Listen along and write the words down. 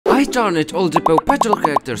I turned all the PAW Patrol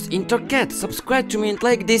characters into cat. Subscribe to me and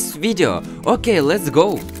like this video. Okay, let's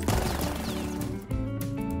go.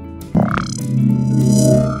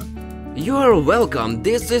 You are welcome.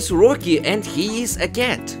 This is Rocky and he is a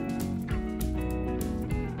cat.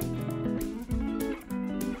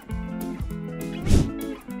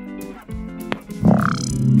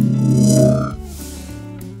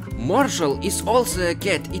 Marshall is also a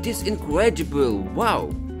cat. It is incredible.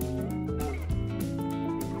 Wow.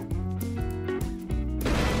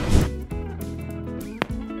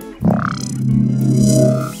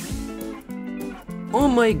 Oh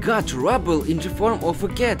my god, Rubble in the form of a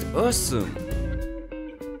cat. Awesome.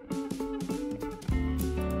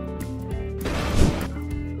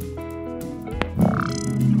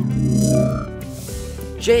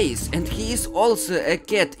 Chase, and he is also a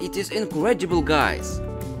cat. It is incredible, guys.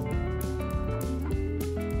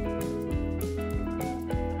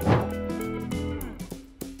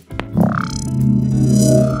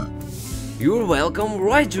 You're welcome,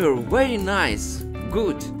 Roger. Very nice.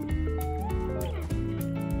 Good.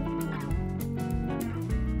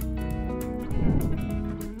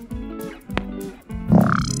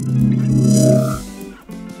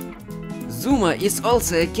 Zuma is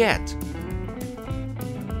also a cat.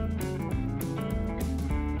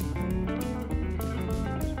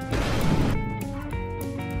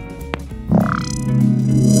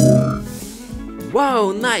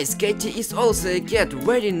 Wow, nice. Katie is also a cat.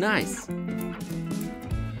 Very nice.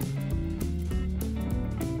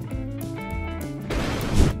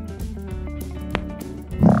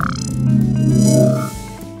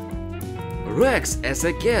 Rex as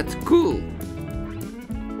a cat. Cool.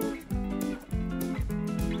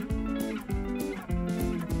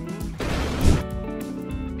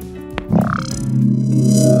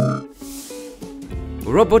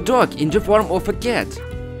 Robodog in the form of a cat.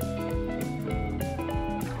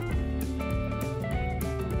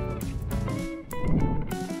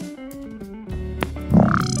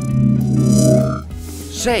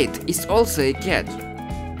 Shade is also a cat.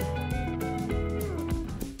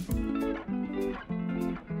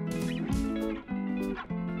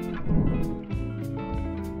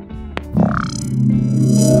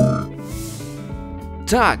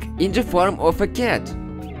 Tug in the form of a cat.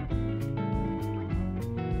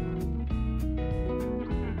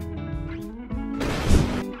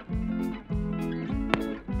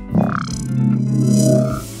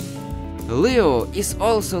 Leo is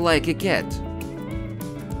also like a cat.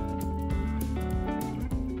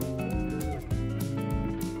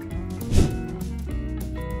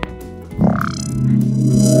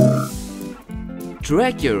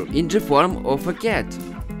 Tracker in the form of a cat.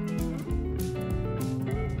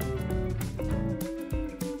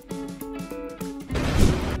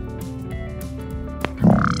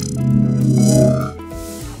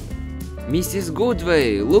 Mrs.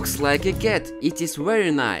 Goodway looks like a cat. It is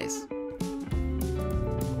very nice.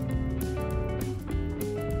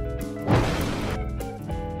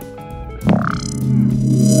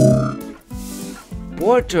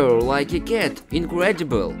 Porter like a cat.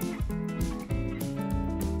 Incredible.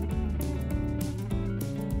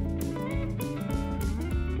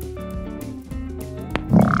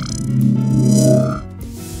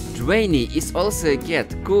 Dwayne is also a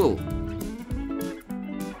cat. Cool.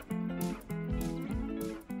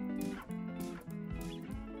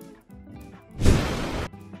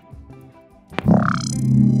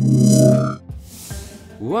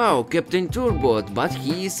 Wow, Captain Turbot, but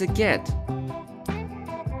he is a cat.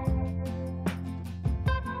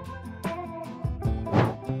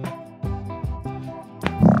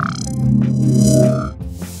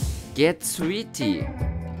 Cat Sweetie.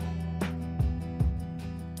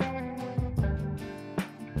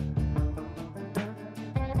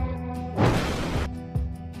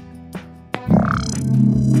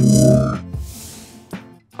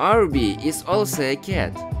 Arby is also a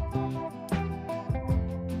cat.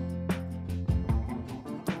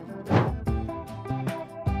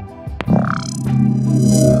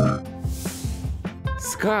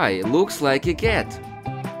 Sky looks like a cat.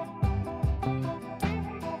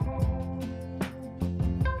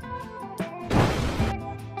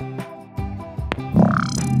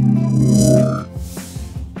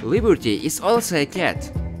 Liberty is also a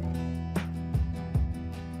cat.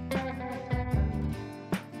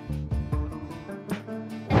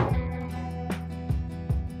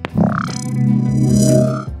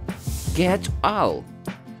 Cat Owl.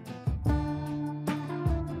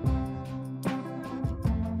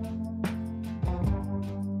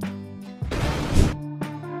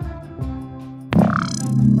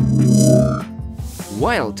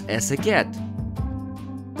 Wild as a cat.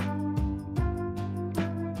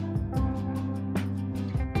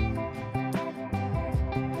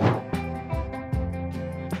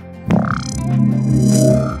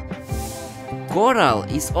 Coral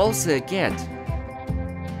is also a cat.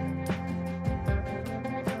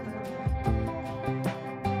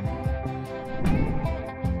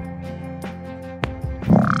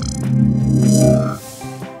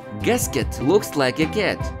 Gasket looks like a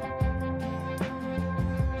cat.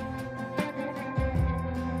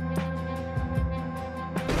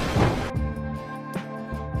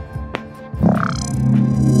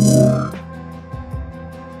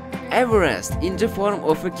 Everest in the form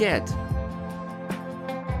of a cat.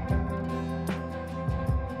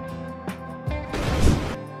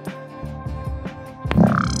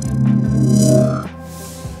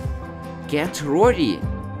 Cat Rory